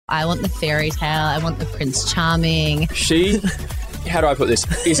I want the fairy tale. I want the Prince Charming. She, how do I put this,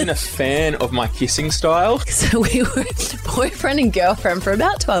 isn't a fan of my kissing style. So we were boyfriend and girlfriend for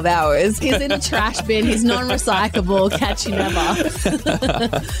about 12 hours. He's in a trash bin. He's non-recyclable. Catch you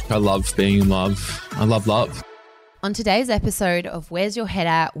never. I love being in love. I love love. On today's episode of Where's Your Head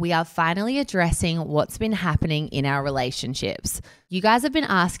At, we are finally addressing what's been happening in our relationships. You guys have been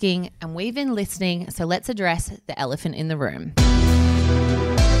asking and we've been listening, so let's address the elephant in the room.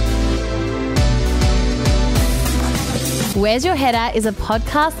 Where's Your Head At is a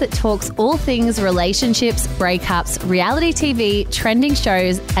podcast that talks all things relationships, breakups, reality TV, trending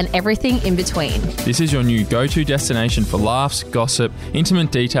shows, and everything in between. This is your new go-to destination for laughs, gossip, intimate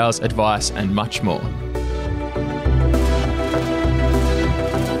details, advice, and much more.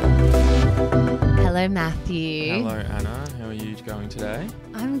 Hello, Matthew. Hello, Anna. How are you going today?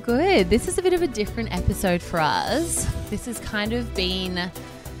 I'm good. This is a bit of a different episode for us. This has kind of been...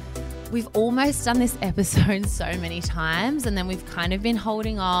 We've almost done this episode so many times and then we've kind of been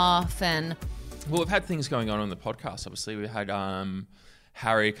holding off and... Well, we've had things going on the podcast. Obviously, we had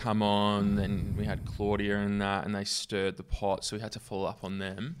Harry come on, then we had Claudia and that, and they stirred the pot, so we had to follow up on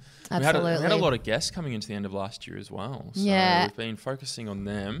them. Absolutely. We had a lot of guests coming into the end of last year as well. So we've been focusing on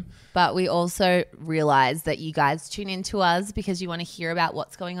them. But we also realised that you guys tune into us because you want to hear about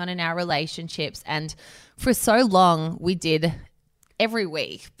what's going on in our relationships. And for so long, we did every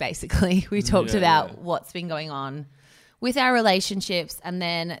week, basically. We talked about what's been going on with our relationships. And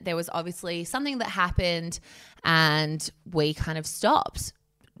then there was obviously something that happened and we kind of stopped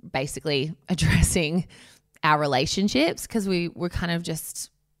basically addressing our relationships because we were kind of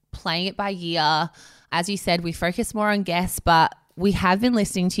just playing it by ear. As you said, we focus more on guests, but we have been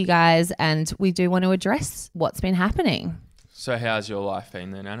listening to you guys and we do want to address what's been happening. So how's your life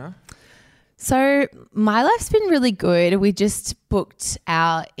been then, Anna? So my life's been really good. We just booked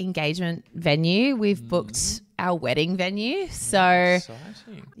our engagement venue. We've booked our wedding venue. So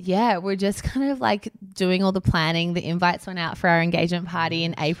exciting. Yeah, we're just kind of like doing all the planning. The invites went out for our engagement party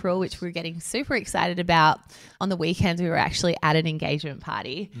in April, which we're getting super excited about. On the weekends, we were actually at an engagement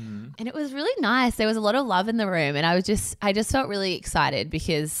party and it was really nice. There was a lot of love in the room and I just felt really excited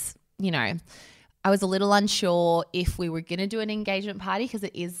because, you know, I was a little unsure if we were going to do an engagement party because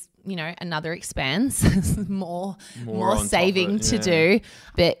it is, you know, another expense, more saving to do.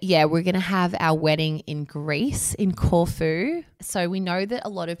 But yeah, we're going to have our wedding in Greece, in Corfu. So we know that a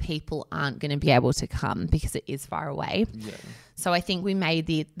lot of people aren't going to be able to come because it is far away. Yeah. So I think we made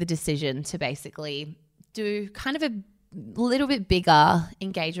the decision to basically do kind of a little bit bigger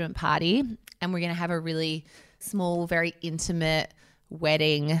engagement party and we're going to have a really small, very intimate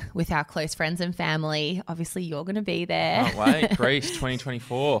wedding with our close friends and family. Obviously, you're going to be there. Can't wait. Greece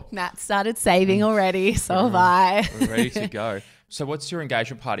 2024. Matt started saving already, so have I. We're ready to go. So what's your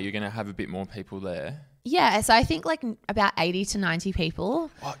engagement party? You're going to have a bit more people there? Yeah, so I think like about 80 to 90 people.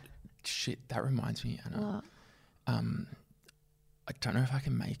 Oh, shit, that reminds me, Anna. What? I don't know if I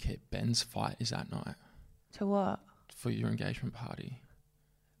can make it. Ben's fight is that night. To what? For your engagement party.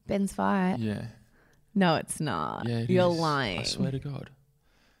 Ben's fight? Yeah. No, it's not. Yeah, You're is. lying. I swear to God.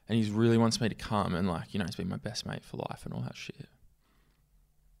 And he really wants me to come and like, you know, he's been my best mate for life and all that shit.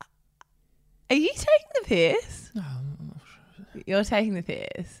 Are you taking the piss? No. You're taking the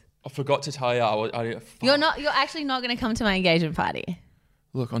piss. I forgot to tell you. You're actually not going to come to my engagement party.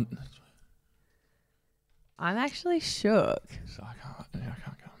 Look, I'm actually shook. So I can't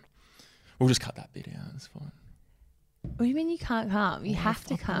come. We'll just cut that bit out. It's fine. What do you mean you can't come? You have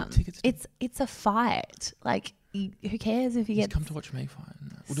to come. It's a fight. Like, who cares if you get... come to watch me fight.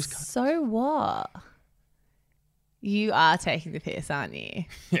 We'll just cut. So what? You are taking the piss, aren't you?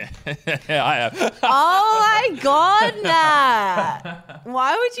 Yeah, I am. Oh my God, Nat.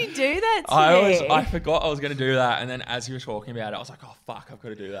 Why would you do that to me? I forgot I was going to do that. And then as you were talking about it, I was like, oh, fuck, I've got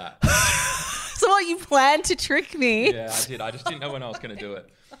to do that. So what, you planned to trick me? Yeah, I did. I just didn't know when I was going to do it.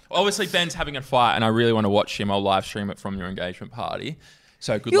 Obviously, Ben's having a fight and I really want to watch him. I'll live stream it from your engagement party.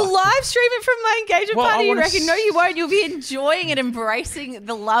 So good luck. You'll live stream it from my engagement party, you reckon? No, you won't. You'll be enjoying it, embracing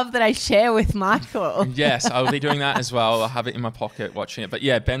the love that I share with Michael. Yes, I'll be doing that as well. I'll have it in my pocket watching it. But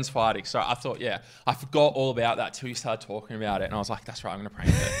yeah, Ben's fighting. So I thought, I forgot all about that till you started talking about it. And I was like, that's right, I'm going to prank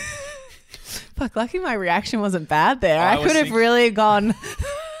it. Fuck, lucky my reaction wasn't bad there. I could have really gone...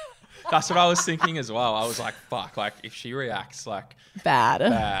 That's what I was thinking as well. I was like, fuck, like if she reacts like bad,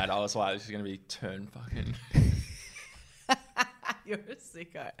 I was like, this is going to be turn fucking... You're a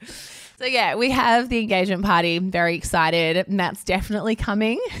sicko. So yeah, we have the engagement party. I'm very excited. Matt's definitely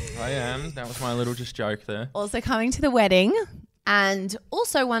coming. I am. That was my little just joke there. Also coming to the wedding. And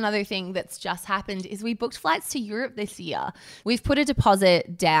also one other thing that's just happened is we booked flights to Europe this year. We've put a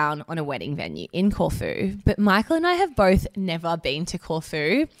deposit down on a wedding venue in Corfu, but Michael and I have both never been to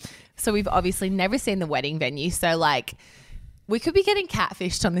Corfu. So we've obviously never seen the wedding venue. So like we could be getting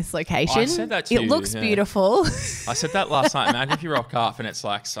catfished on this location. I said that to you. It looks beautiful. I said that last night. Imagine if you rock up and it's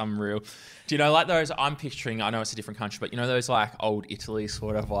like some real... Do you know like those... I'm picturing... I know it's a different country, but you know those like old Italy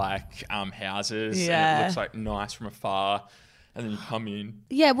sort of like houses? Yeah. And it looks like nice from afar. And then you come in.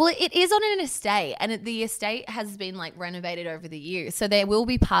 Yeah, well, it is on an estate, and the estate has been like renovated over the years. So there will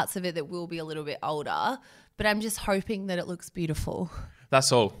be parts of it that will be a little bit older, but I'm just hoping that it looks beautiful.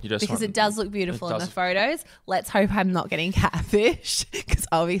 That's all. You just Because it does look beautiful in the photos. Let's hope I'm not getting catfished because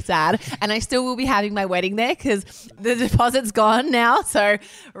I'll be sad. And I still will be having my wedding there because the deposit's gone now. So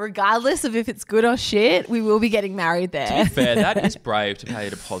regardless of if it's good or shit, we will be getting married there. To be fair, that is brave to pay a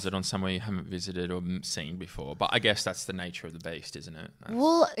deposit on somewhere you haven't visited or seen before. But I guess that's the nature of the beast, isn't it?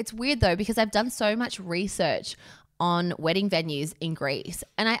 Well, it's weird though because I've done so much research on wedding venues in Greece.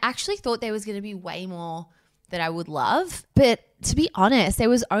 And I actually thought there was going to be way more that I would love. But to be honest, there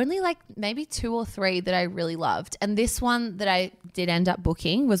was only like maybe 2 or 3 that I really loved. And this one that I did end up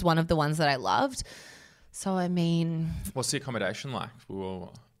booking was one of the ones that I loved. So, I mean... What's the accommodation like?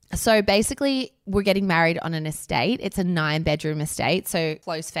 So basically we're getting married on an estate. It's a 9-bedroom estate. So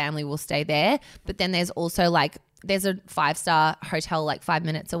close family will stay there. But then there's also like... There's a 5-star hotel like 5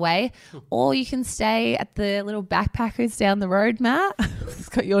 minutes away. Or you can stay at the little backpackers down the road, Matt. It's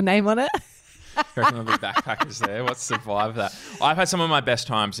got your name on it. You reckon there'll be backpackers there? What's the vibe of that? I've had some of my best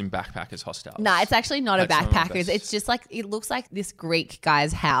times in backpackers hostels. No, it's actually not a backpackers. It's just like, it looks like this Greek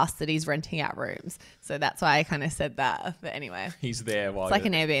guy's house that he's renting out rooms. So that's why I kind of said that. But anyway. He's there while it's like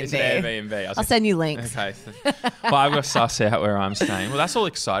an Airbnb. It's an Airbnb. I'll send you links. Okay. Well, I've got to suss out where I'm staying. Well, that's all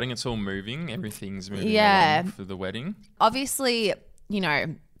exciting. It's all moving. Everything's moving along for the wedding. Obviously, you know,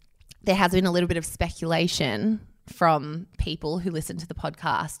 there has been a little bit of speculation from people who listen to the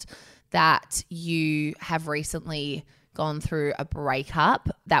podcast that you have recently gone through a breakup.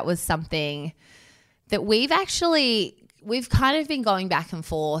 That was something that we've kind of been going back and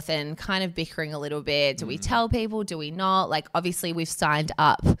forth and kind of bickering a little bit. Do we tell people? Do we not? Like, obviously we've signed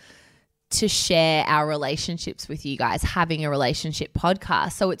up to share our relationships with you guys, having a relationship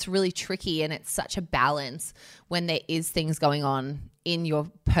podcast. So it's really tricky and it's such a balance when there is things going on in your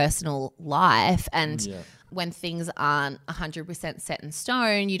personal life and when things aren't 100% set in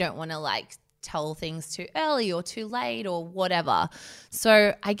stone, you don't want to like tell things too early or too late or whatever.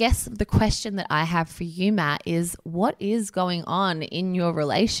 So I guess the question that I have for you, Matt, is what is going on in your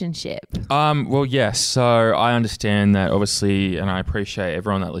relationship? Well, yes. So I understand that obviously, and I appreciate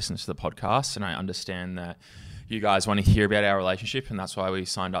everyone that listens to the podcast, and I understand that you guys want to hear about our relationship, and that's why we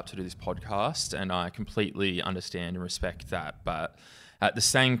signed up to do this podcast, and I completely understand and respect that. But at the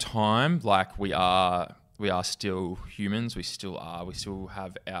same time, like we are still humans. We still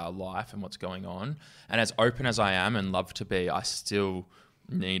have our life and what's going on. And as open as I am and love to be, I still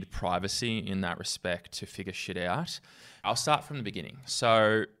need privacy in that respect to figure shit out. I'll start from the beginning.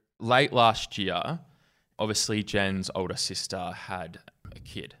 So late last year, obviously Jen's older sister had a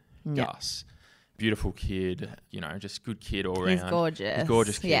kid, Gus. Beautiful kid, you know, just good kid all around. He's gorgeous. He's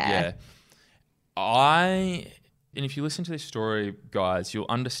gorgeous kid, yeah. And if you listen to this story, guys, you'll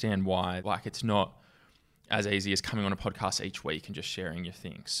understand why. Like, it's not as easy as coming on a podcast each week and just sharing your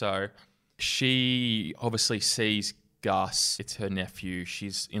thing. So she obviously sees Gus, it's her nephew,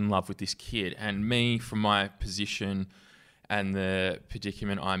 she's in love with this kid. And me, from my position and the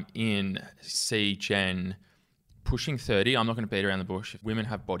predicament I'm in, see Jen pushing 30. I'm not going to beat around the bush. Women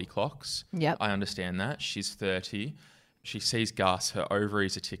have body clocks. Yep. I understand that. She's 30. She sees Gus, her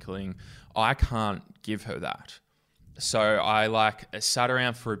ovaries are tickling. I can't give her that. So I sat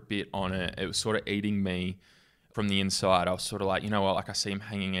around for a bit on it. It was sort of eating me from the inside. I was sort of like, you know what, like I see him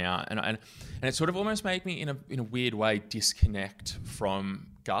hanging out. And it sort of almost made me in a weird way disconnect from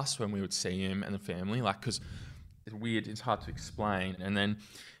Gus when we would see him and the family. Like, because it's weird, it's hard to explain. And then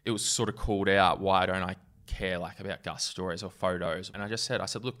it was sort of called out, why don't I care like about Gus stories or photos? And I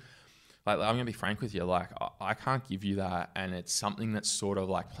said, look, like, I'm going to be frank with you. Like, I can't give you that. And it's something that's sort of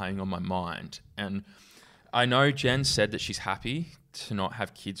like playing on my mind. And I know Jen said that she's happy to not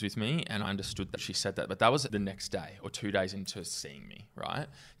have kids with me, and I understood that she said that, but that was the next day or 2 days into seeing me, right?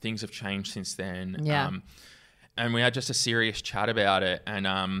 Things have changed since then. Yeah. And we had just a serious chat about it,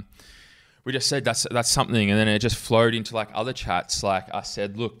 and we just said that's something, and then it just flowed into like other chats. Like I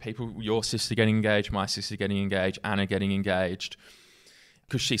said, look, people, your sister getting engaged, my sister getting engaged, Anna getting engaged.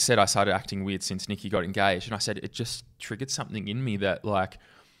 Because she said I started acting weird since Nikki got engaged, and I said it just triggered something in me that like,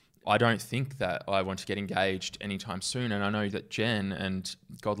 I don't think that I want to get engaged anytime soon. And I know that Jen, and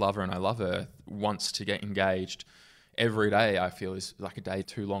God love her and I love her, wants to get engaged every day. I feel is like a day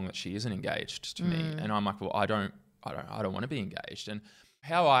too long that she isn't engaged to me. And I'm like, well, I don't want to be engaged. And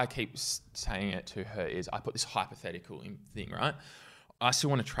how I keep saying it to her is I put this hypothetical thing, right? I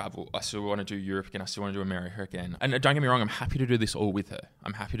still want to travel. I still want to do Europe again. I still want to do America again. And don't get me wrong, I'm happy to do this all with her. I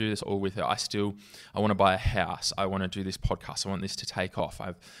want to buy a house. I want to do this podcast. I want this to take off.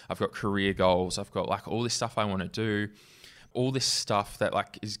 I've got career goals. I've got like all this stuff I want to do. All this stuff that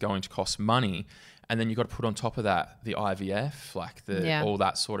like is going to cost money. And then you've got to put on top of that the IVF, like all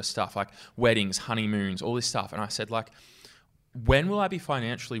that sort of stuff, like weddings, honeymoons, all this stuff. And I said, like, when will I be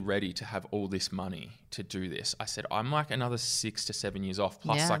financially ready to have all this money to do this? I said, I'm like another 6 to 7 years off,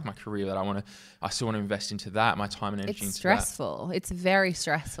 plus like my career that I still want to invest into that, my time and energy into stressful. That. It's very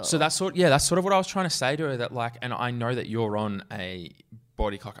stressful. So that's sort of what I was trying to say to her, that like, and I know that you're on a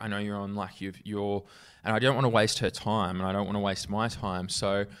body clock. I know you're on like you're, and I don't want to waste her time and I don't want to waste my time.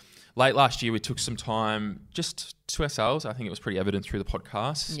 So late last year, we took some time just to ourselves. I think it was pretty evident through the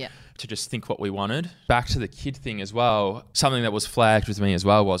podcast to just think what we wanted. Back to the kid thing as well. Something that was flagged with me as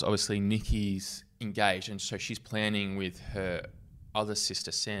well was obviously Nikki's engaged. And so she's planning with her other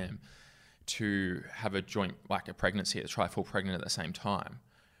sister, Sam, to have a joint, like a pregnancy, a trifle pregnant at the same time.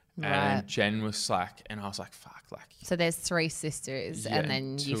 Right. And Jen was like, and I was like, fuck. Like, so there's 3 sisters and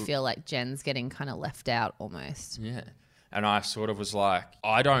then you feel like Jen's getting kind of left out almost. Yeah. And I sort of was like,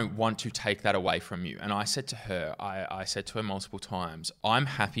 I don't want to take that away from you. And I said to her, I said to her multiple times, I'm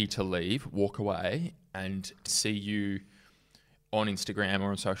happy to leave, walk away and see you on Instagram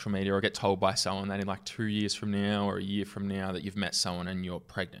or on social media, or get told by someone that in like 2 years from now or a year from now that you've met someone and you're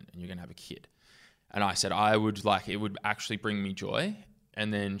pregnant and you're going to have a kid. And I said, it would actually bring me joy.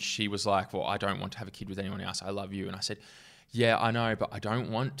 And then she was like, well, I don't want to have a kid with anyone else. I love you. And I said, yeah, I know, but I don't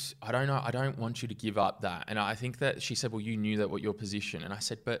want you to give up that. And I think that she said, well, you knew that what your position. And I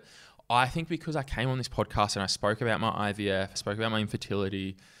said, but I think because I came on this podcast and I spoke about my IVF, I spoke about my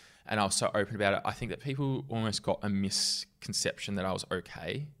infertility, and I was so open about it, I think that people almost got a misconception that I was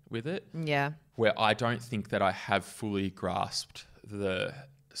okay with it. Yeah. Where I don't think that I have fully grasped the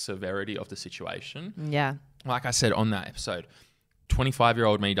severity of the situation. Yeah. Like I said on that episode,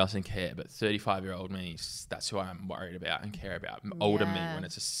 25-year-old me doesn't care, but 35-year-old me, that's who I'm worried about and care about. Older me when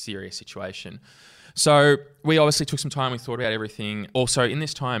it's a serious situation. So we obviously took some time. We thought about everything. Also, in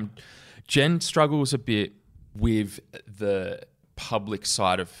this time, Jen struggles a bit with the public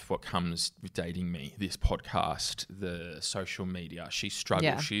side of what comes with dating me, this podcast, the social media. She struggles.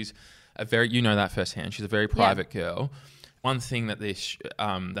 Yeah. She's you know that firsthand. She's a very private girl. One thing that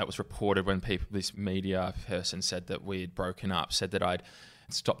that was reported when this media person said that we had broken up, said that I'd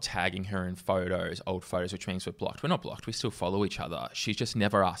stopped tagging her in photos, old photos, which means we're blocked. We're not blocked. We still follow each other. She's just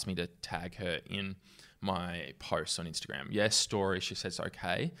never asked me to tag her in my posts on Instagram. Yes, stories, she says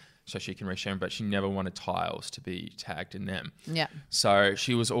okay, so she can reshare them, but she never wanted tiles to be tagged in them. Yeah. So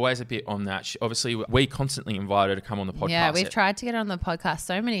she was always a bit on that. Obviously, we constantly invite her to come on the podcast. Yeah, we've tried to get her on the podcast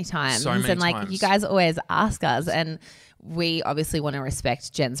so many times. You guys always ask us, and we obviously want to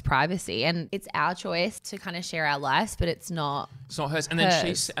respect Jen's privacy, and it's our choice to kind of share our lives, but it's not hers. And then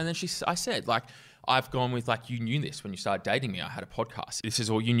I said, like, I've gone with, like, you knew this when you started dating me. I had a podcast. This is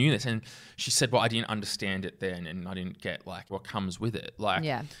all, you knew this. And she said, well, I didn't understand it then, and I didn't get like what comes with it. Like,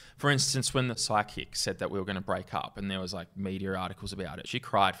 for instance, when the psychic said that we were going to break up and there was like media articles about it, she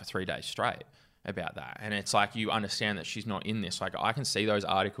cried for 3 days straight about that. And it's like, you understand that she's not in this. Like, I can see those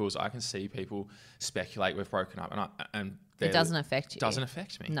articles. I can see people speculate we've broken up, and it doesn't affect you. It doesn't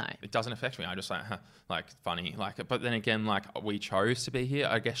affect me. No. It doesn't affect me. I just like funny. Like, but then again, like, we chose to be here.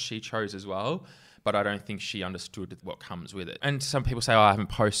 I guess she chose as well, but I don't think she understood what comes with it. And some people say, oh, I haven't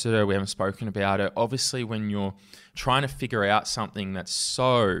posted it, we haven't spoken about it. Obviously, when you're trying to figure out something that's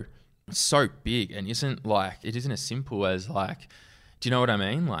so big and it isn't as simple as like, do you know what I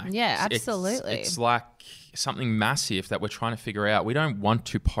mean? Like, yeah, absolutely. It's like something massive that we're trying to figure out. We don't want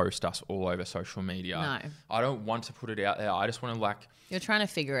to post us all over social media. No. I don't want to put it out there. I just want to like... You're trying to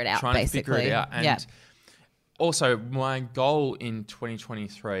figure it out, basically. Figure it out. And also, my goal in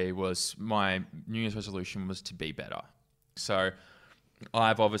 2023 was, my New Year's resolution was to be better. So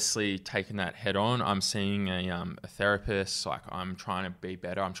I've obviously taken that head on. I'm seeing a therapist. Like, I'm trying to be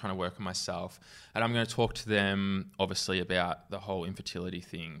better. I'm trying to work on myself. And I'm going to talk to them, obviously, about the whole infertility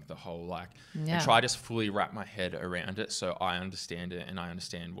thing, the whole and try to just fully wrap my head around it so I understand it and I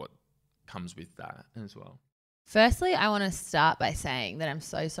understand what comes with that as well. Firstly, I want to start by saying that I'm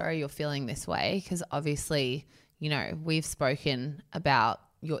so sorry you're feeling this way, because obviously, you know, we've spoken about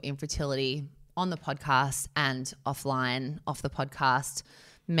your infertility on the podcast and offline, off the podcast,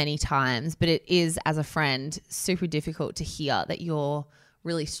 many times, but it is, as a friend, super difficult to hear that you're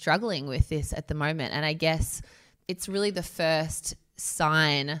really struggling with this at the moment. And I guess it's really the first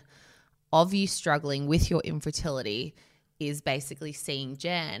sign of you struggling with your infertility is basically seeing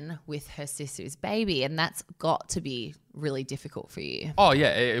Jen with her sister's baby, and that's got to be really difficult for you. Oh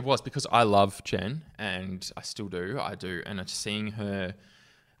yeah, it was, because I love Jen and I still do. I do. And it's seeing her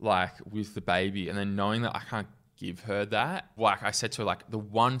like with the baby and then knowing that I can't give her that. Like I said to her, like, the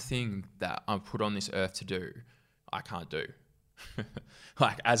one thing that I'm put on this earth to do, I can't do.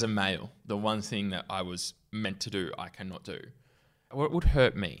 Like, as a male, the one thing that I was meant to do, I cannot do. What would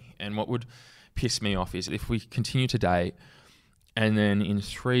hurt me and what would piss me off is if we continue to date and then in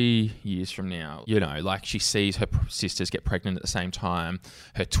 3 years from now, you know, like she sees her sisters get pregnant at the same time.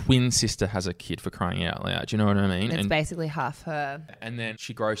 Her twin sister has a kid, for crying out loud. Do you know what I mean? It's basically half her. And then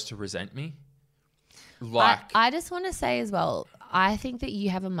she grows to resent me. Like, I just want to say as well, I think that you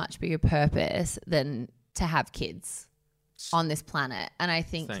have a much bigger purpose than to have kids on this planet. And I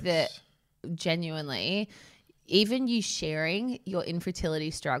think that genuinely, even you sharing your infertility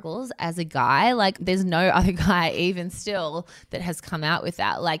struggles as a guy, like there's no other guy even still that has come out with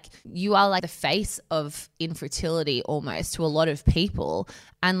that. Like you are like the face of infertility almost to a lot of people.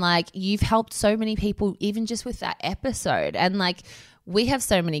 And like you've helped so many people even just with that episode. And like we have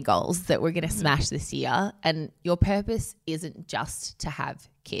so many goals that we're going to smash this year. And your purpose isn't just to have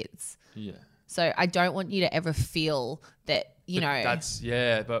kids. yeah. So I don't want you to ever feel that, you know.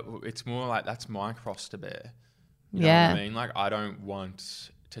 But it's more like that's my cross to bear. You know Yeah. what I mean? Like, I don't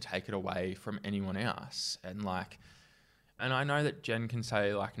want to take it away from anyone else. And like, and I know that Jen can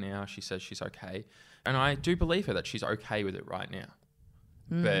say like now she says she's okay. And I do believe her that she's okay with it right now.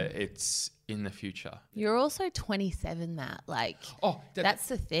 But it's in the future. You're also 27, Matt. Like, that's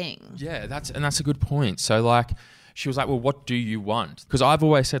the thing. Yeah, that's a good point. So like, she was like, well, what do you want? Because I've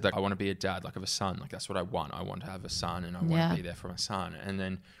always said that I want to be a dad, like of a son. Like that's what I want. I want to have a son and I want to be there for my son. And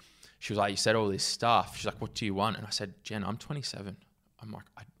then she was like, you said all this stuff. She's like, what do you want? And I said, Jen, I'm 27. I'm like,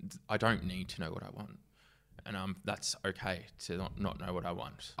 I don't need to know what I want. And that's okay to not know what I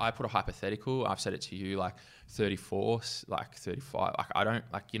want. I put a hypothetical. I've said it to you, like 34, like 35. Like I don't,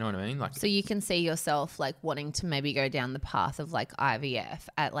 like, you know what I mean? Like, So you can see yourself like wanting to maybe go down the path of like IVF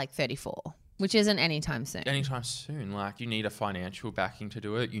at like 34, which isn't anytime soon. anytime soon. Like you need a financial backing to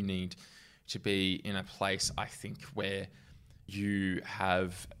do it. You need to be in a place, I think, where you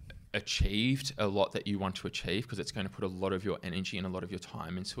have achieved a lot that you want to achieve, because it's going to put a lot of your energy and a lot of your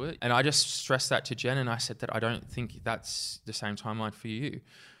time into it. And I just stressed that to Jen, and I said that I don't think that's the same timeline for you.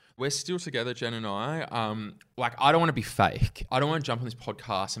 We're still together, Jen and I. Like, I don't want to be fake. I don't want to jump on this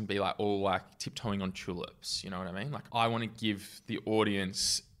podcast and be like all like tiptoeing on tulips. You know what I mean? Like, I want to give the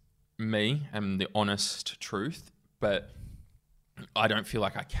audience me and the honest truth, but I don't feel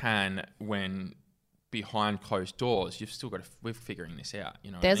like I can when behind closed doors, you've still got to, we're figuring this out, you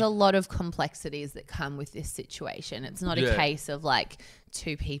know. There's a lot of complexities that come with this situation. It's not a case of like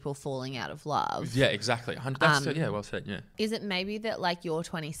two people falling out of love. Yeah, exactly. That's yeah, well said, yeah. Is it maybe that like you're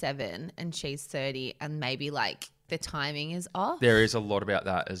 27 and she's 30 and maybe like the timing is off? There is a lot about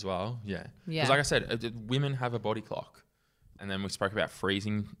that as well, yeah. Yeah. Because like I said, women have a body clock. And then we spoke about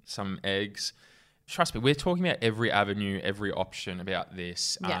freezing some eggs. Trust me, we're talking about every avenue, every option about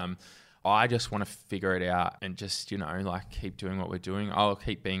this. Yeah. I just want to figure it out and just, you know, like keep doing what we're doing. I'll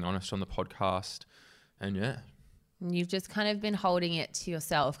keep being honest on the podcast. And yeah. You've just kind of been holding it to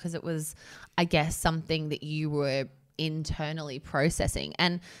yourself because it was, I guess, something that you were internally processing.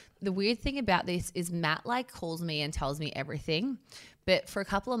 And the weird thing about this is Matt like calls me and tells me everything. But for a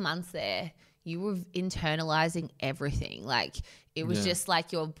couple of months there, you were internalizing everything. Like it was just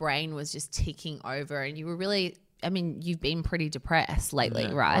like your brain was just ticking over and you were really, I mean, you've been pretty depressed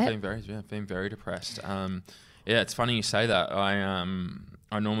lately, right? I've been very depressed. Yeah, it's funny you say that.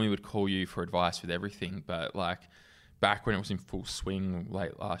 I normally would call you for advice with everything, but like back when it was in full swing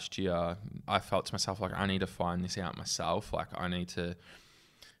late last year, I felt to myself like I need to find this out myself. Like I need to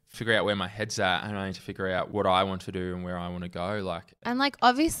figure out where my head's at and I need to figure out what I want to do and where I want to go. Like, and like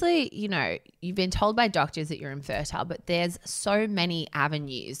obviously, you know, you've been told by doctors that you're infertile, but there's so many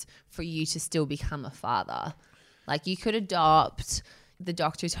avenues for you to still become a father. Like you could adopt. The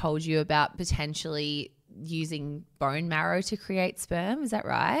doctor told you about potentially using bone marrow to create sperm. Is that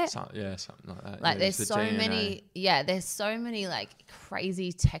right? Something like that. Like yeah, there's so many, there's so many like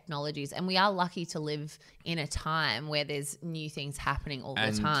crazy technologies, and we are lucky to live in a time where there's new things happening all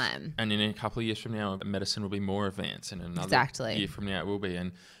the time. And in a couple of years from now, medicine will be more advanced, and another year from now it will be.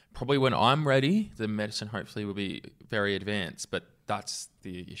 And probably when I'm ready, the medicine hopefully will be very advanced. But that's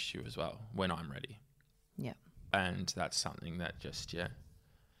the issue as well, when I'm ready. Yeah. And that's something that just,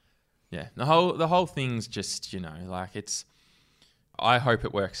 Yeah, the whole thing's just, like it's. I hope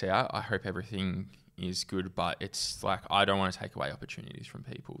it works out. I hope everything is good, but it's like I don't want to take away opportunities from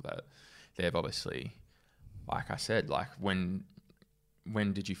people that they've obviously, like I said, like when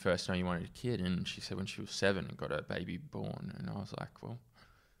did you first know you wanted a kid? And she said when she was 7 and got a baby born, and I was like, well,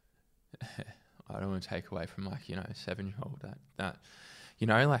 I don't want to take away from like a 7-year-old that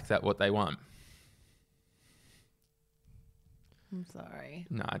like that what they want. I'm sorry.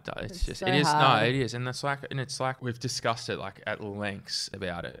 No, It's just so it is. hard. No, it is, and it's like we've discussed it like at lengths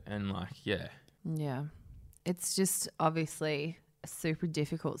about it, and like yeah, it's just obviously a super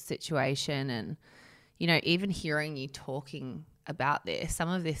difficult situation, and even hearing you talking about this, some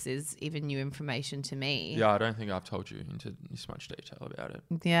of this is even new information to me. Yeah, I don't think I've told you into this much detail about it.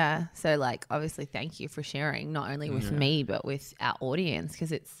 Yeah, so like obviously thank you for sharing, not only with me but with our audience,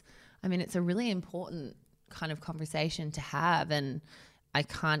 because it's a really important kind of conversation to have, and I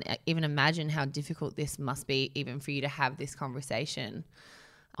can't even imagine how difficult this must be even for you to have this conversation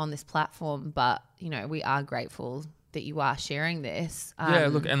on this platform, but we are grateful that you are sharing this. Yeah,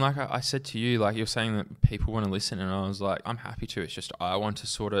 look, and like I said to you, like you're saying that people want to listen, and I was like, I'm happy to. It's just I want to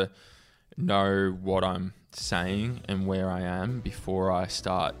sort of know what I'm saying and where I am before I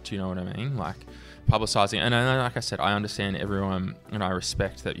start. Do you know what I mean? Like publicizing, and like I said, I understand everyone, and I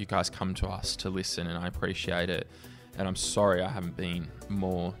respect that you guys come to us to listen, and I appreciate it. And I'm sorry I haven't been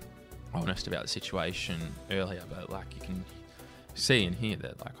more honest about the situation earlier, but like you can see and hear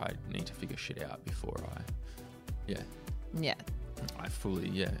that like I need to figure shit out before I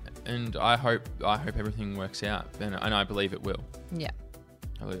fully and I hope everything works out, and I believe it will. I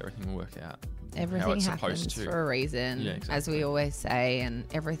believe everything will work out. Everything happens for a reason, exactly. As we always say, and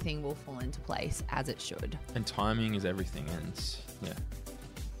everything will fall into place as it should. And timing is everything, and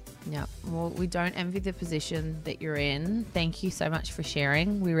well, we don't envy the position that you're in. Thank you so much for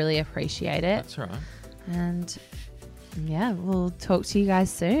sharing. We really appreciate it. That's all right. And we'll talk to you guys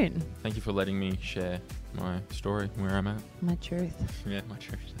soon. Thank you for letting me share my story, where I'm at. My truth. Yeah, my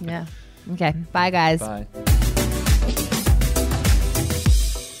truth. Okay. Bye, guys. Bye.